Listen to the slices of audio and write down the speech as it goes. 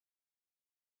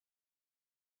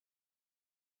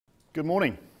Good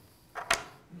morning.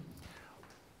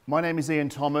 My name is Ian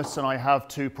Thomas and I have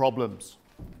two problems.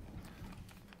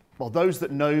 Well, those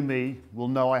that know me will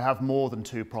know I have more than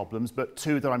two problems, but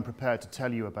two that I'm prepared to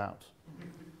tell you about.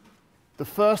 The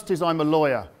first is I'm a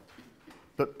lawyer,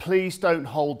 but please don't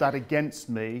hold that against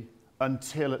me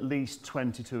until at least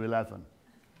 20 to 11.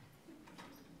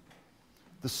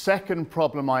 The second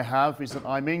problem I have is that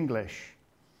I'm English,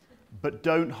 but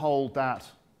don't hold that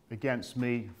against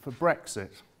me for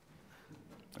Brexit.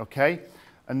 Okay?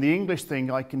 And the English thing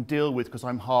I can deal with because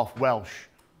I'm half Welsh,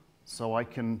 so I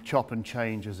can chop and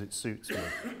change as it suits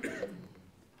me.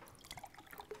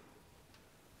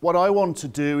 What I want to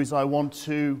do is I want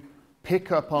to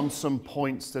pick up on some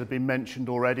points that have been mentioned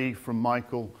already from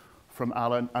Michael, from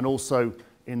Alan, and also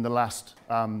in the last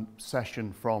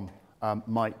session from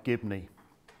Mike Gibney.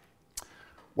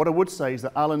 What I would say is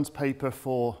that Alan's paper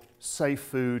for Safe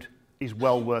Food is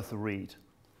well worth a read.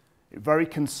 It very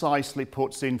concisely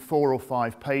puts in 4 or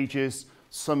 5 pages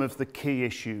some of the key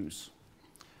issues.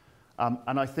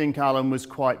 And I think Alan was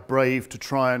quite brave to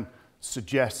try and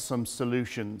suggest some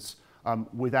solutions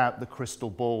without the crystal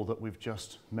ball that we've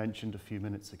just mentioned a few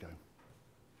minutes ago.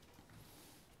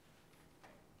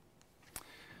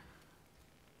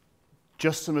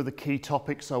 Just some of the key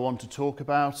topics I want to talk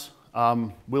about.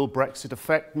 Will Brexit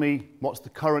affect me? What's the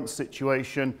current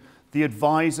situation? The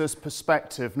advisor's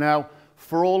perspective. Now,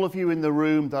 for all of you in the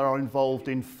room that are involved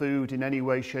in food in any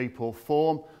way, shape or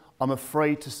form, I'm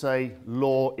afraid to say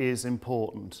law is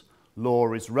important.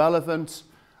 Law is relevant,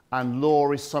 and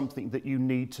law is something that you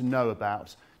need to know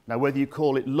about. Now, whether you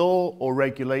call it law or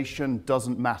regulation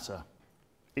doesn't matter.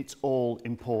 It's all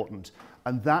important,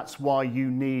 and that's why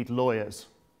you need lawyers.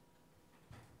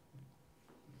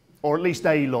 Or at least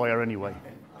a lawyer anyway.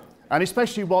 And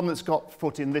especially one that's got a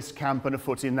foot in this camp and a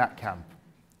foot in that camp.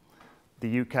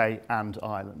 The UK and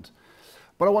Ireland.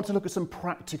 But I want to look at some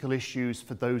practical issues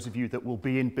for those of you that will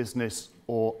be in business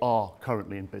or are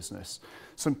currently in business.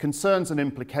 Some concerns and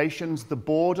implications. The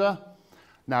border.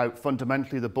 Now,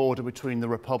 fundamentally, the border between the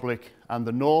Republic and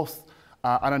the North.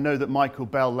 And I know that Michael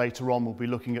Bell later on will be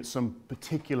looking at some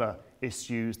particular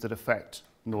issues that affect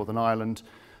Northern Ireland.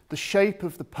 The shape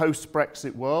of the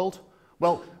post-Brexit world.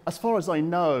 Well, as far as I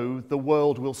know, the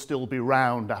world will still be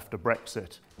round after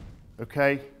Brexit.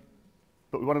 Okay?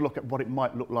 But we want to look at what it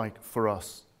might look like for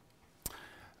us.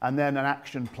 And then an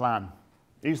action plan.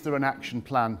 Is there an action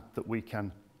plan that we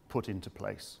can put into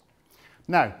place?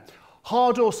 Now,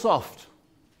 hard or soft?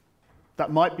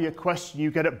 That might be a question you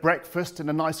get at breakfast in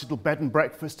a nice little bed and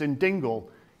breakfast in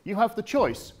Dingle. You have the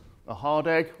choice, a hard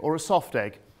egg or a soft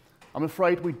egg. I'm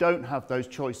afraid we don't have those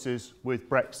choices with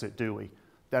Brexit, do we?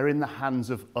 They're in the hands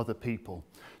of other people.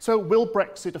 So will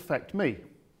Brexit affect me?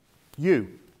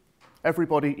 You?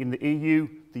 Everybody in the EU,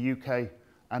 the UK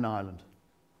and Ireland.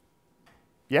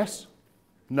 Yes?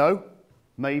 No?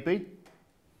 Maybe?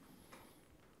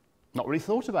 Not really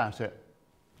thought about it.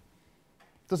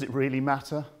 Does it really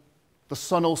matter? The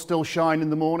sun will still shine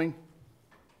in the morning?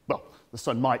 Well, the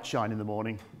sun might shine in the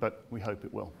morning, but we hope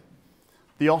it will.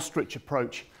 The ostrich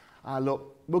approach.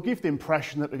 Look, we'll give the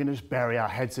impression that we're going to just bury our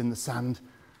heads in the sand.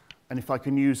 And if I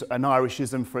can use an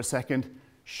Irishism for a second,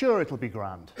 sure, it'll be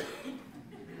grand.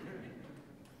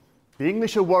 The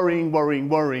English are worrying, worrying,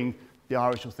 worrying. The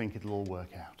Irish will think it'll all work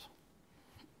out.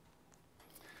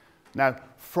 Now,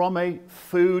 from a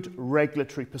food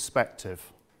regulatory perspective,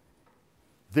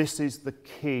 this is the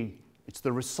key. It's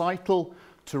the recital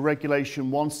to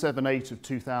Regulation 178 of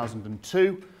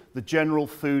 2002, the General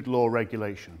Food Law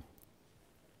Regulation.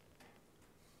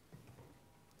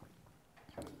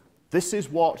 This is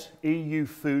what EU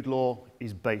food law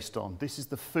is based on. This is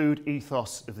the food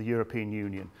ethos of the European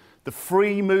Union. The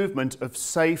free movement of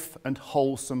safe and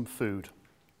wholesome food.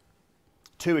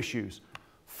 Two issues.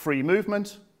 Free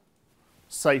movement,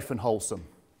 safe and wholesome.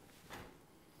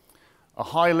 A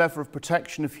high level of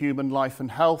protection of human life and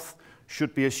health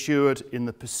should be assured in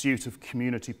the pursuit of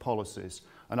community policies.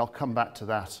 And I'll come back to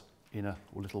that in a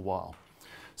little while.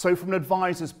 So from an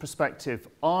advisor's perspective,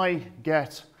 I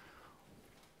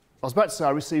was about to say I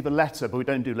receive a letter, but we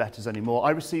don't do letters anymore. I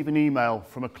receive an email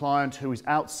from a client who is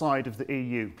outside of the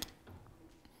EU.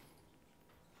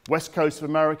 West Coast of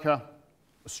America,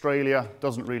 Australia,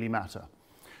 doesn't really matter.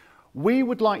 We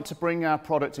would like to bring our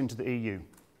product into the EU.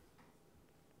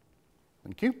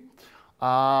 Thank you.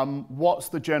 What's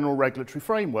the general regulatory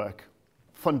framework?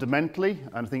 Fundamentally,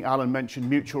 and I think Alan mentioned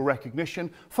mutual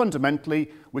recognition,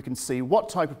 fundamentally we can see what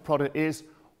type of product it is,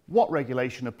 what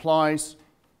regulation applies.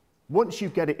 Once you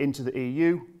get it into the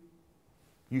EU,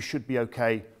 you should be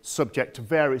okay, subject to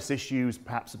various issues,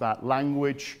 perhaps about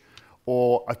language,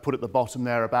 or I've put at the bottom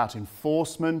there about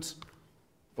enforcement.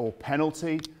 or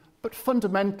penalty, but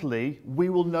fundamentally we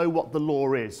will know what the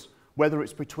law is, whether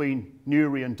it's between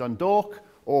Newry and Dundalk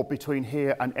or between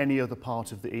here and any other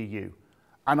part of the EU.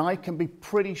 And I can be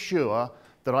pretty sure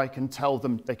that I can tell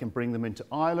them they can bring them into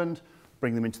Ireland,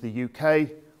 bring them into the UK,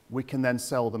 we can then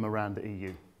sell them around the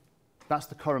EU. That's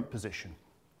the current position.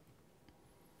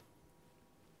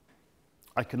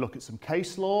 I can look at some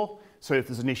case law. So if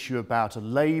there's an issue about a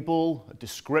label, a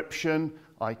description,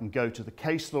 I can go to the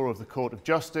case law of the Court of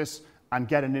Justice and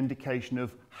get an indication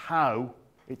of how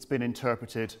it's been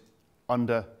interpreted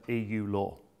under EU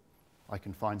law. I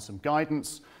can find some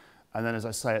guidance, and then as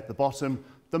I say at the bottom,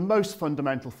 the most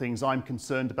fundamental things I'm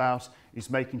concerned about is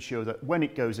making sure that when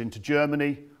it goes into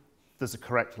Germany, there's a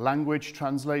correct language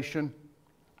translation,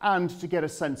 and to get a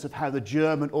sense of how the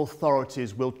German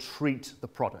authorities will treat the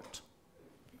product.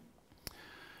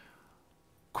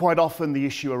 Quite often the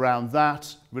issue around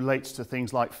that relates to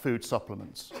things like food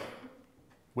supplements,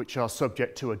 which are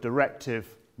subject to a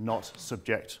directive, not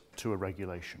subject to a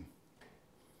regulation.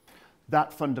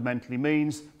 That fundamentally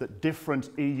means that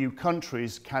different EU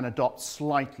countries can adopt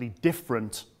slightly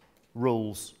different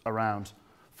rules around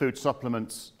food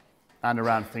supplements and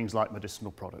around things like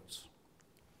medicinal products.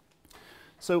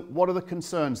 So what are the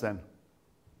concerns then?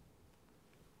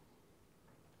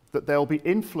 That there will be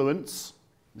influence.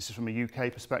 This is from a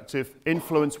UK perspective,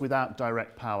 influence without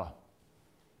direct power.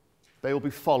 They will be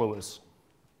followers.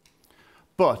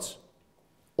 But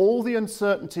all the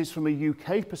uncertainties from a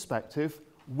UK perspective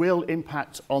will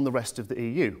impact on the rest of the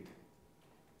EU.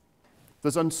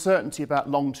 There's uncertainty about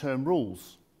long-term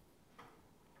rules,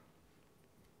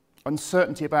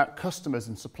 uncertainty about customers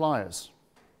and suppliers,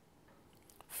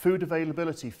 food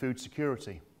availability, food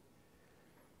security,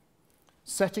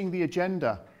 setting the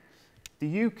agenda.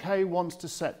 The UK wants to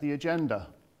set the agenda.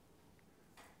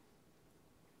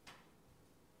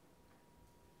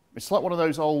 It's like one of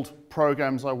those old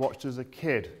programs I watched as a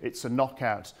kid. It's a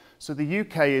knockout. So the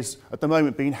UK is, at the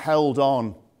moment, being held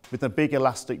on with a big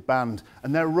elastic band,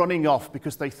 and they're running off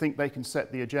because they think they can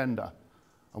set the agenda.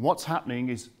 And what's happening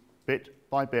is, bit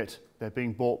by bit, they're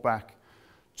being brought back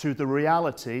to the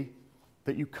reality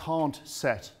that you can't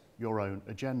set your own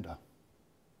agenda.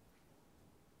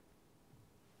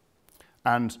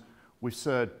 And we've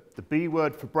said the B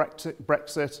word for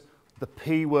Brexit, the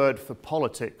P word for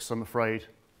politics, I'm afraid,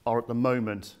 are at the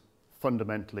moment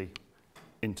fundamentally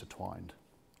intertwined.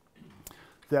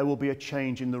 There will be a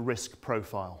change in the risk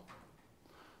profile.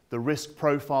 The risk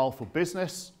profile for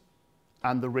business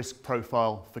and the risk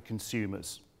profile for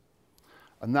consumers.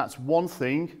 And that's one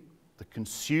thing, the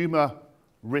consumer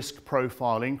risk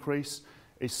profile increase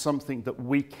is something that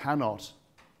we cannot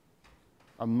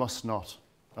and must not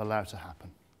allow to happen.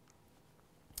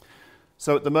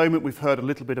 So at the moment we've heard a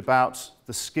little bit about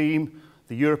the scheme,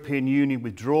 the European Union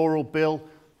Withdrawal Bill.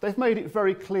 They've made it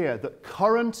very clear that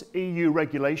current EU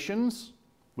regulations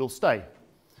will stay.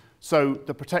 So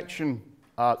the provision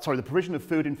of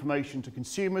food information to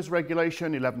consumers regulation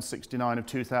 1169 of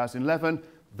 2011,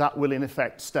 that will in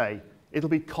effect stay. It'll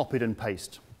be copied and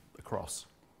pasted across.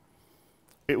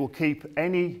 It will keep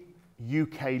any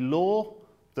UK law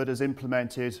that has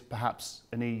implemented perhaps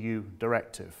an EU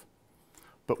directive.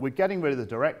 But we're getting rid of the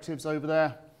directives over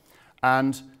there,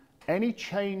 and any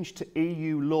change to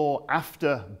EU law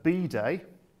after B-Day,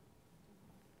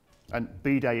 and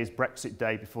B-Day is Brexit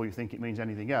Day before you think it means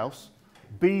anything else,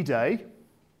 B-Day,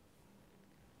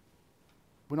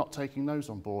 we're not taking those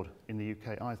on board in the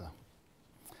UK either.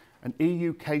 An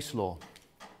EU case law.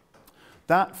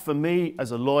 That, for me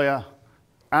as a lawyer,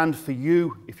 and for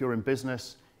you if you're in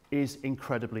business, is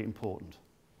incredibly important.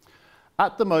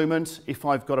 At the moment, if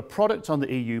I've got a product on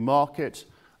the EU market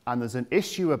and there's an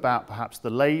issue about perhaps the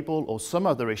label or some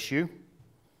other issue,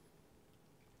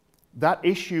 that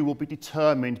issue will be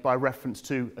determined by reference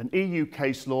to an EU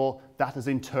case law that has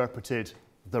interpreted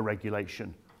the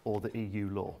regulation or the EU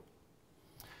law.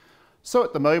 So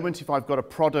at the moment, if I've got a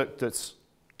product that's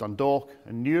Dundalk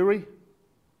and Newry,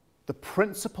 the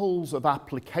principles of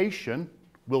application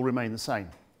will remain the same.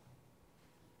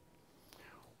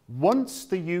 Once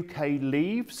the UK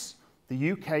leaves,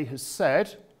 the UK has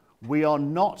said, we are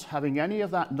not having any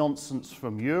of that nonsense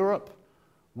from Europe.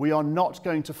 We are not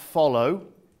going to follow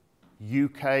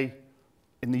in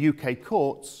the UK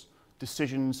courts,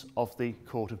 decisions of the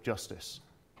Court of Justice.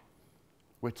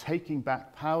 We're taking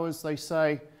back powers, they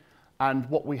say, and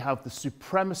what we have, the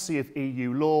supremacy of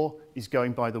EU law, is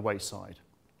going by the wayside.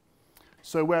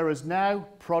 So whereas now,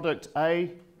 product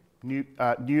A,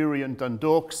 Newry and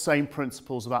Dundalk, same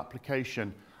principles of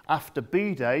application. After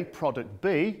B-Day, product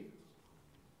B,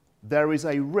 there is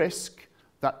a risk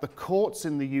that the courts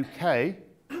in the UK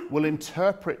will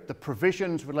interpret the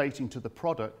provisions relating to the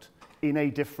product in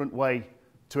a different way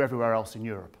to everywhere else in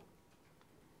Europe.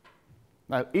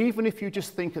 Now, even if you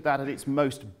just think of that at its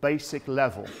most basic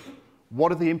level,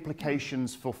 what are the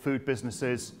implications for food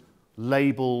businesses,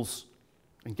 labels,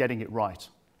 and getting it right?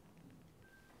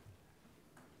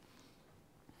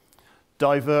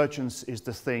 Divergence is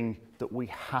the thing that we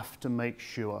have to make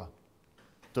sure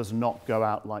does not go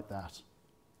out like that.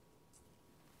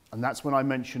 And that's when I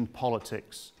mentioned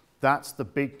politics. That's the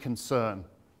big concern.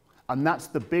 And that's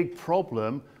the big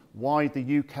problem why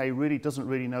the UK really doesn't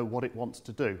really know what it wants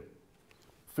to do.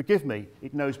 Forgive me,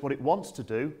 it knows what it wants to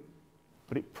do,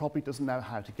 but it probably doesn't know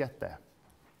how to get there.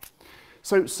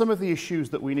 So some of the issues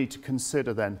that we need to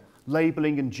consider then,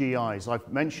 labelling and GIs. I've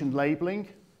mentioned labelling.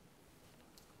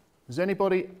 Has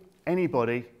anybody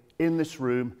in this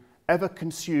room ever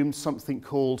consumed something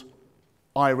called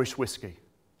Irish whiskey?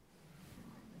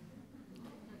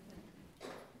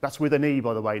 That's with an E,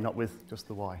 by the way, not with just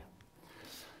the Y.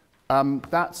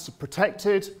 That's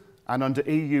protected, and under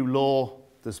EU law,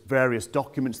 there's various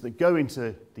documents that go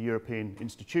into the European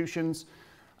institutions,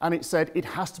 and it said it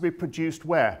has to be produced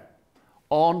where?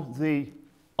 On the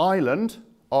island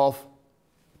of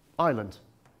Ireland.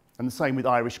 And the same with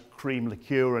Irish cream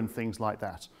liqueur and things like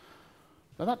that.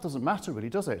 Now that doesn't matter really,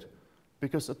 does it?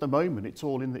 Because at the moment it's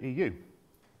all in the EU.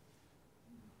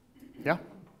 Yeah?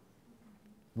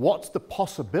 What's the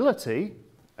possibility,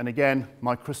 and again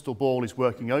my crystal ball is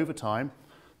working overtime,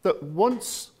 that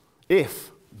once,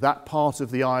 if that part of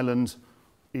the island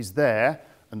is there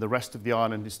and the rest of the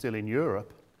island is still in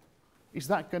Europe, is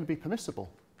that going to be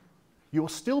permissible? You'll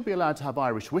still be allowed to have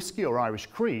Irish whiskey or Irish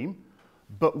cream,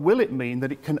 but will it mean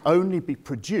that it can only be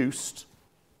produced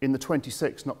in the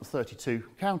 26, not the 32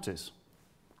 counties?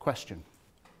 Question.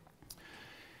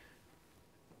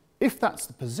 If that's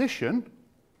the position,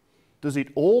 does it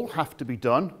all have to be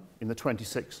done in the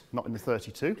 26, not in the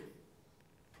 32?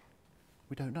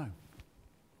 We don't know.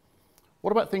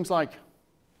 What about things like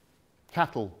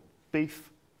cattle,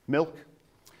 beef, milk?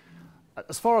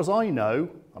 As far as I know,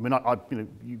 I mean,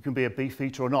 you can be a beef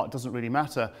eater or not, it doesn't really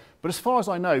matter. But as far as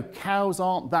I know, cows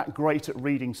aren't that great at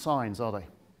reading signs, are they?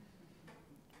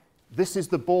 This is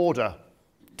the border.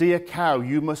 Dear cow,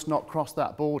 you must not cross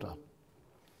that border.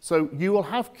 So you will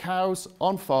have cows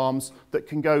on farms that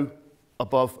can go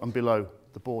above and below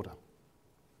the border.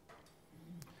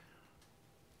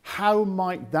 How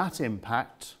might that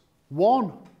impact,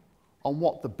 one, on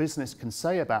what the business can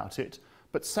say about it,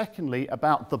 but secondly,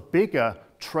 about the bigger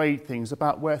trade things,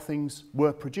 about where things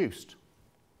were produced?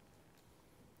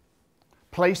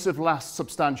 Place of last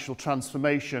substantial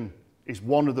transformation is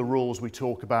one of the rules we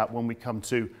talk about when we come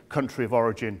to country of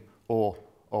origin or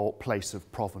place of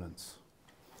provenance.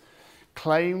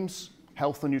 Claims,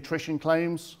 health and nutrition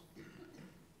claims,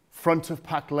 front of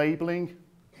pack labelling.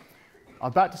 I'm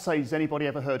about to say, has anybody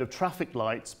ever heard of traffic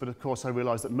lights? But of course I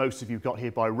realise that most of you got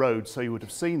here by road, so you would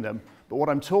have seen them. But what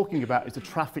I'm talking about is the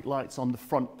traffic lights on the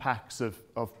front packs of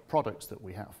products that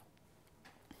we have.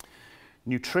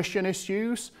 Nutrition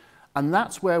issues, and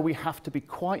that's where we have to be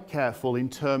quite careful in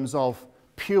terms of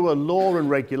pure law and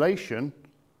regulation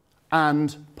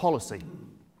and policy.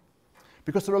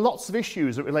 Because there are lots of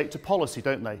issues that relate to policy,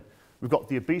 don't they? We've got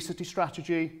the obesity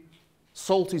strategy,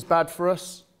 salt is bad for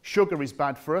us, sugar is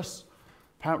bad for us,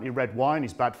 apparently red wine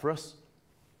is bad for us,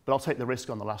 but I'll take the risk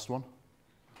on the last one.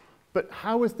 But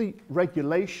how is the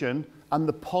regulation and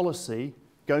the policy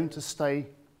going to stay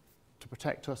to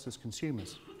protect us as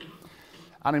consumers?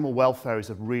 Animal welfare is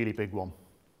a really big one,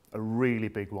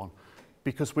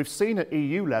 because we've seen at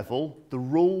EU level the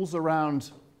rules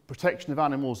around protection of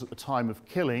animals at the time of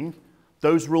killing,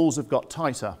 those rules have got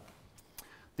tighter.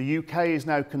 The UK is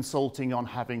now consulting on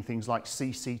having things like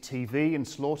CCTV in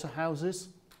slaughterhouses,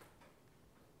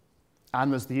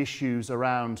 and there's the issues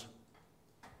around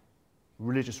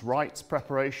religious rites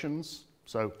preparations,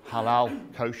 so halal,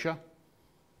 kosher,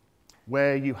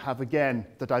 where you have again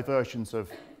the divergence of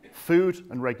food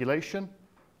and regulation,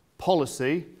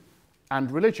 policy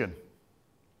and religion.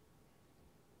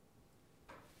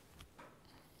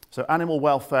 So animal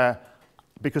welfare,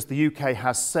 because the UK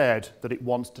has said that it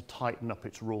wants to tighten up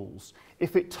its rules.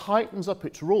 If it tightens up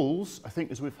its rules, I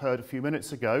think as we've heard a few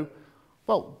minutes ago,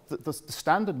 well, the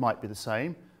standard might be the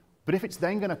same, but if it's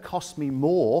then going to cost me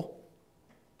more,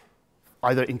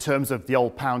 either in terms of the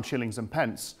old pound, shillings and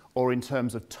pence, or in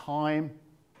terms of time,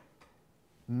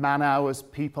 man hours,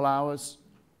 people hours,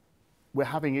 we're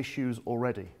having issues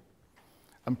already.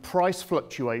 And price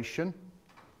fluctuation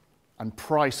and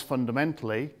price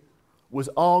fundamentally was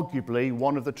arguably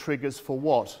one of the triggers for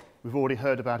what? We've already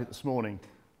heard about it this morning.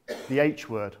 The H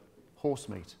word, horse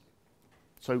meat.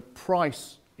 So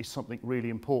price is something really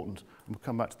important, and we'll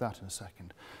come back to that in a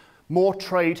second. More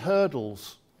trade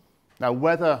hurdles. Now,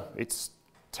 whether it's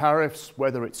tariffs,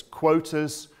 whether it's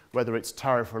quotas, whether it's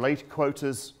tariff-related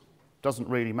quotas, doesn't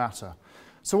really matter.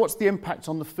 So what's the impact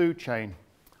on the food chain?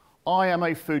 I am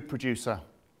a food producer.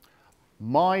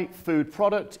 My food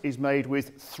product is made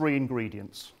with 3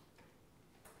 ingredients.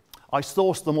 I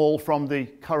source them all from the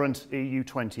current EU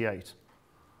 28.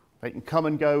 They can come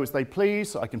and go as they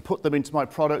please. I can put them into my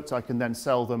product. I can then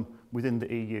sell them within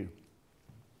the EU.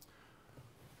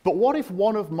 But what if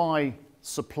one of my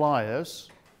suppliers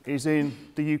is in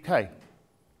the UK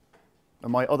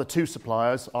and my other 2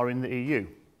 suppliers are in the EU?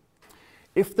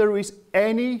 If there is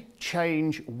any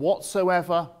change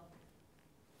whatsoever,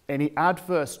 any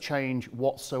adverse change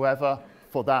whatsoever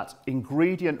for that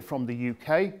ingredient from the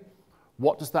UK,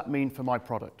 what does that mean for my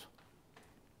product?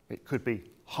 It could be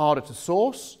harder to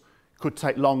source, could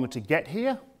take longer to get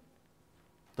here,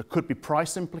 there could be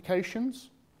price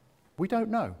implications. We don't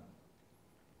know.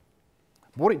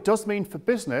 What it does mean for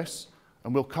business,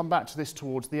 and we'll come back to this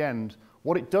towards the end,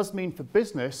 what it does mean for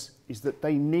business is that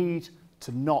they need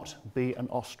to not be an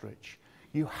ostrich.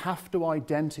 You have to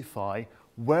identify,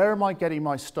 where am I getting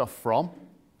my stuff from,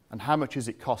 and how much is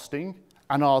it costing,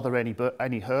 and are there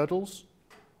any hurdles?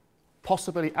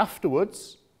 Possibly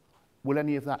afterwards, will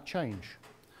any of that change?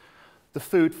 The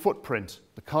food footprint,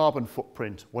 the carbon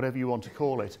footprint, whatever you want to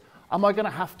call it. Am I going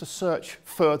to have to search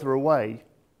further away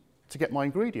to get my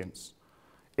ingredients?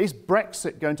 Is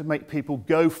Brexit going to make people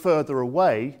go further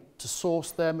away to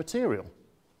source their material?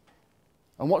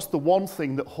 And what's the one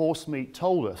thing that horse meat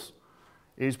told us?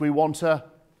 Is we want a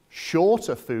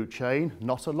shorter food chain,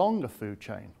 not a longer food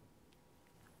chain.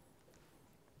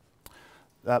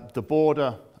 The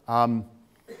border,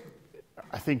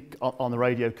 I think on the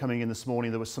radio coming in this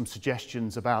morning, there were some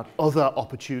suggestions about other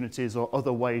opportunities or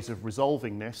other ways of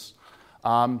resolving this.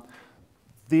 The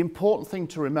important thing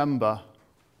to remember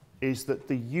is that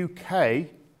the UK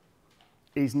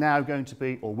is now going to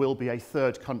be, or will be, a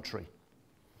third country.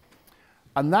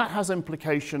 And that has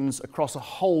implications across a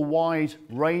whole wide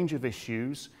range of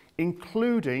issues,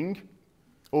 including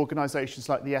organisations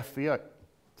like the FVO,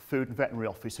 the Food and Veterinary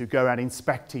Office, who go around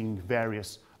inspecting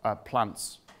various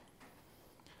plants.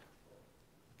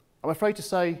 I'm afraid to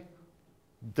say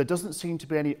there doesn't seem to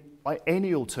be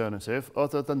any alternative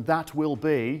other than that will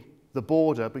be the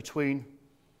border between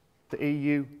the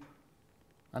EU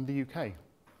and the UK.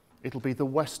 It'll be the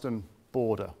western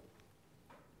border.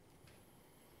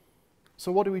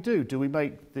 So what do? Do we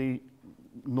make the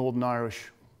Northern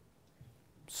Irish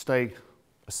stay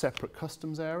a separate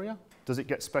customs area? Does it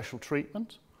get special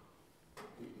treatment?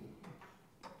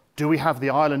 Do we have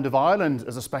the island of Ireland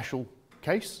as a special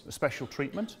case, a special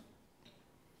treatment?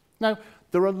 Now,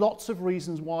 there are lots of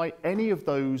reasons why any of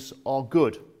those are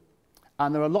good,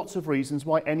 and there are lots of reasons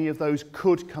why any of those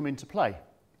could come into play.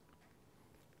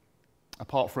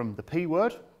 Apart from the P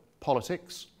word,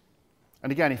 politics.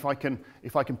 And again, if I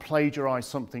can plagiarise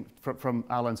something from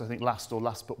Alan's, I think, last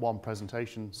but one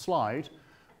presentation slide,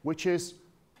 which is,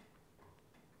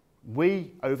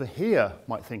 we over here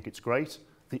might think it's great,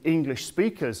 the English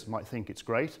speakers might think it's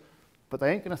great, but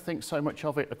they ain't going to think so much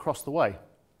of it across the way.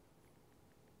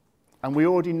 And we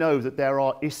already know that there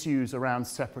are issues around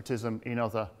separatism in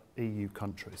other EU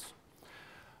countries.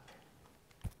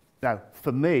 Now,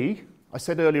 for me, I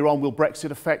said earlier on, will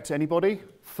Brexit affect anybody?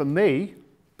 For me,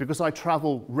 because I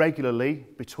travel regularly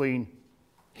between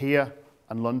here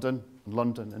and London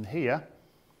and here,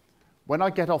 when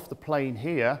I get off the plane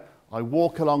here, I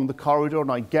walk along the corridor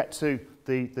and I get to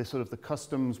the sort of the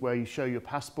customs where you show your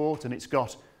passport, and it's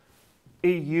got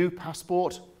EU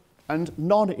passport and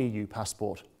non-EU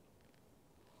passport.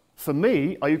 For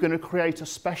me, are you going to create a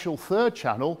special third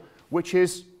channel, which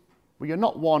is, well, you're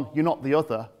not one, you're not the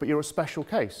other, but you're a special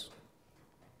case?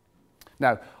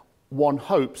 Now, one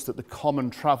hopes that the common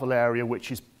travel area,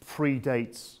 which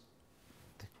predates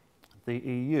the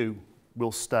EU,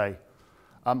 will stay.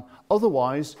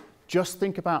 Otherwise, just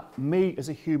think about me as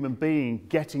a human being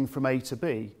getting from A to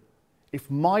B. If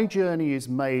my journey is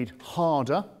made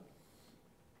harder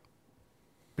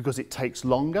because it takes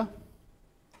longer,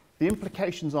 the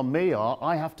implications on me are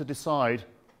I have to decide,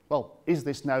 well, is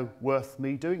this now worth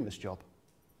me doing this job?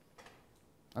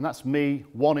 And that's me,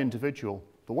 one individual.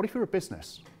 But what if you're a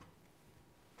business?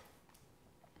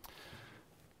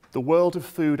 The world of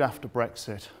food after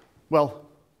Brexit. Well,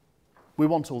 we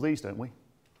want all these, don't we?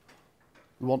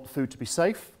 We want food to be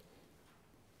safe,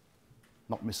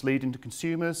 not misleading to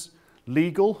consumers,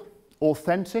 legal,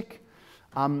 authentic.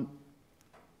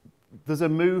 There's a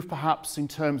move perhaps in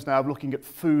terms now of looking at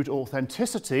food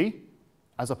authenticity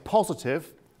as a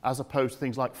positive as opposed to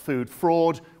things like food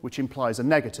fraud, which implies a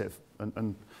negative,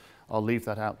 and I'll leave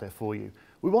that out there for you.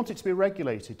 We want it to be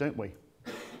regulated, don't we?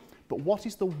 But what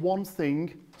is the one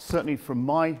thing, certainly from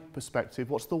my perspective,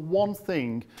 what's the one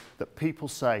thing that people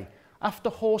say? After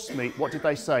horse meat, what did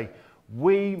they say?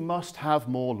 We must have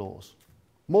more laws.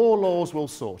 More laws will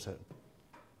sort it.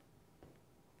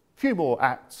 A few more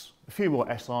acts, a few more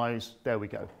SIs, there we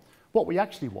go. What we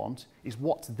actually want is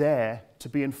what's there to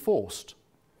be enforced.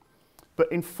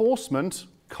 But enforcement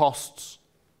costs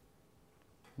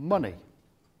money.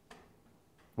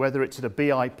 Whether it's at a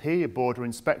BIP, a border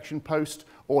inspection post,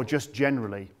 or just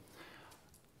generally.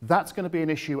 That's going to be an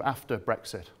issue after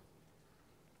Brexit.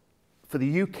 For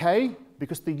the UK,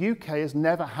 because the UK has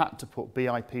never had to put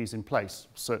BIPs in place,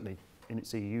 certainly in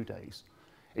its EU days,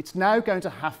 it's now going to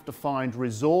have to find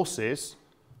resources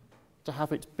to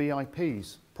have its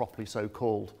BIPs properly so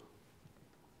called.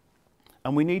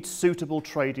 And we need suitable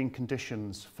trading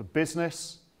conditions for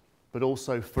business, but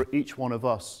also for each one of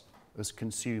us as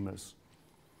consumers.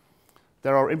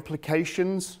 There are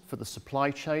implications for the supply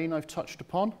chain I've touched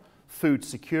upon, food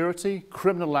security,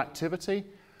 criminal activity.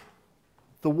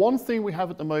 The one thing we have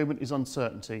at the moment is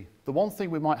uncertainty. The one thing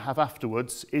we might have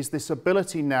afterwards is this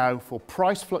ability now for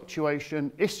price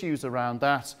fluctuation, issues around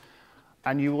that,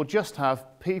 and you will just have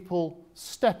people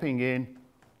stepping in,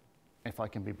 if I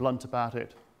can be blunt about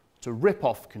it, to rip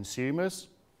off consumers.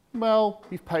 Well,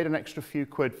 you've paid an extra few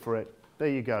quid for it. There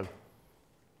you go.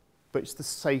 But it's the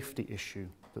safety issue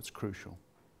that's crucial.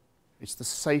 It's the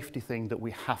safety thing that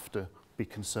we have to be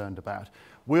concerned about.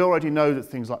 We already know that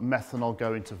things like methanol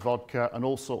go into vodka and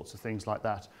all sorts of things like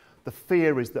that. The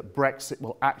fear is that Brexit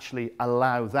will actually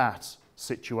allow that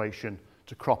situation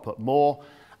to crop up more.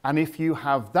 And if you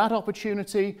have that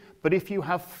opportunity, but if you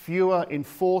have fewer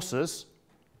enforcers,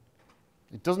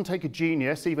 it doesn't take a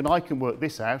genius, even I can work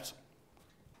this out.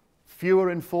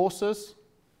 Fewer enforcers,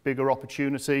 bigger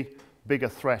opportunity, bigger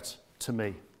threat to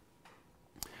me.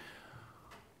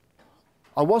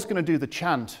 I was going to do the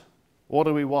chant. What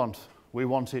do we want? We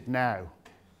want it now.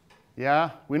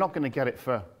 Yeah? We're not going to get it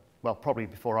for, well, probably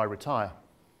before I retire.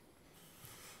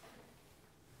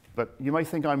 But you may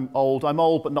think I'm old. I'm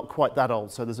old, but not quite that old.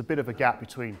 So there's a bit of a gap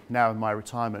between now and my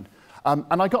retirement.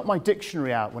 And I got my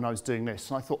dictionary out when I was doing this.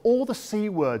 And I thought, all the C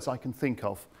words I can think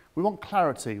of. We want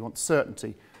clarity. We want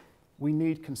certainty. We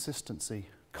need consistency,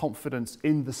 confidence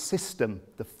in the system,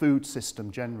 the food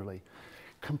system generally.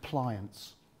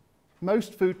 Compliance.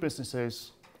 Most food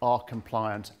businesses are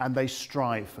compliant and they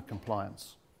strive for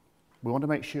compliance. We want to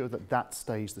make sure that that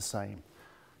stays the same.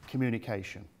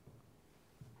 Communication.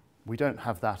 We don't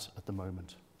have that at the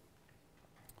moment.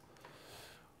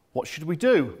 What should we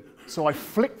do? So I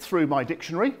flicked through my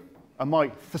dictionary and my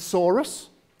thesaurus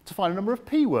to find a number of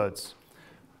P words.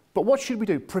 But what should we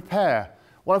do? Prepare.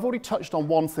 Well, I've already touched on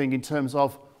one thing in terms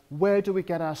of where do we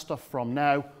get our stuff from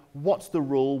now? What's the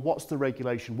rule? What's the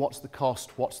regulation? What's the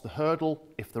cost? What's the hurdle,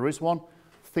 if there is one?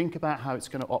 Think about how it's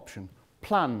going to option.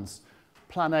 Plans.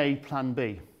 Plan A, Plan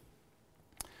B.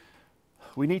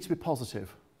 We need to be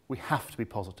positive. We have to be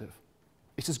positive.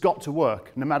 It has got to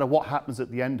work, no matter what happens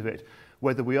at the end of it,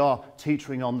 whether we are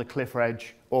teetering on the cliff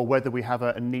edge or whether we have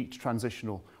a neat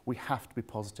transitional. We have to be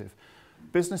positive.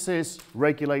 Businesses,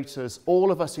 regulators,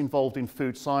 all of us involved in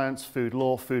food science, food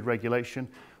law, food regulation,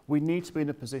 we need to be in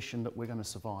a position that we're going to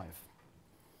survive.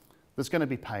 There's going to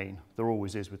be pain. There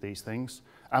always is with these things.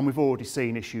 And we've already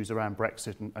seen issues around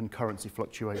Brexit and currency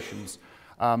fluctuations.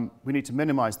 We need to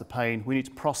minimise the pain. We need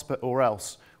to prosper or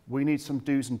else. We need some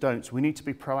do's and don'ts. We need to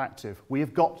be proactive. We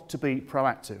have got to be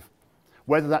proactive.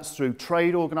 Whether that's through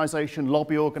trade organisation,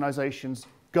 lobby organisations,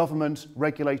 government,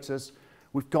 regulators,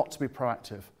 we've got to be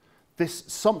proactive.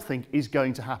 Something is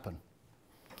going to happen.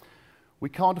 We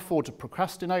can't afford to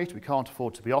procrastinate, we can't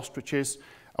afford to be ostriches,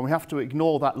 and we have to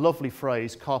ignore that lovely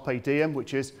phrase, carpe diem,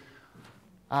 which is,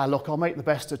 look, I'll make the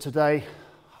best of today,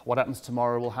 what happens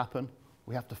tomorrow will happen.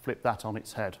 We have to flip that on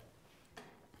its head.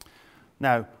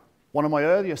 Now, one of my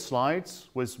earlier slides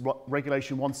was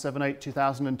Regulation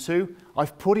 178/2002.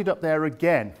 I've put it up there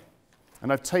again,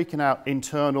 and I've taken out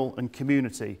internal and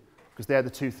community, because they're the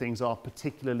two things that are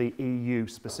particularly EU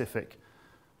specific.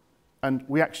 And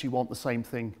we actually want the same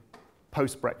thing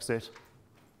post-Brexit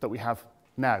that we have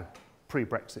now,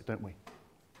 pre-Brexit, don't we?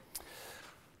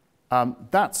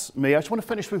 That's me. I just want to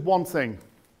finish with one thing.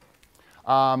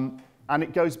 And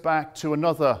it goes back to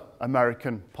another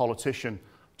American politician,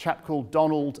 a chap called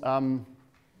Donald,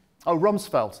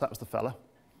 Rumsfeld, that was the fella.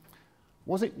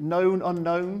 Was it known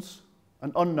unknowns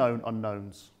and unknown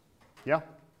unknowns? Yeah?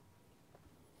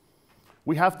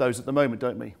 We have those at the moment,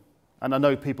 don't we? And I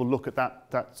know people look at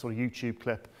that sort of YouTube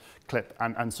clip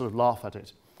and sort of laugh at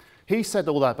it. He said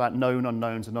all that about known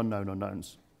unknowns and unknown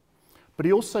unknowns. But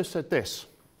he also said this: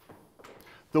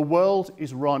 the world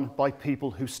is run by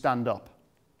people who stand up,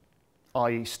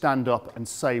 i.e. stand up and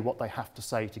say what they have to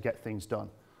say to get things done.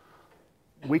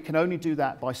 We can only do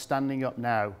that by standing up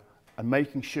now and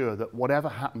making sure that whatever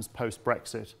happens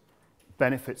post-Brexit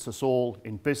benefits us all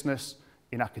in business,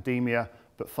 in academia,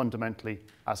 but fundamentally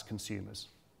as consumers.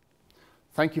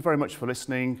 Thank you very much for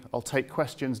listening. I'll take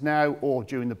questions now or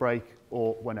during the break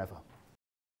or whenever.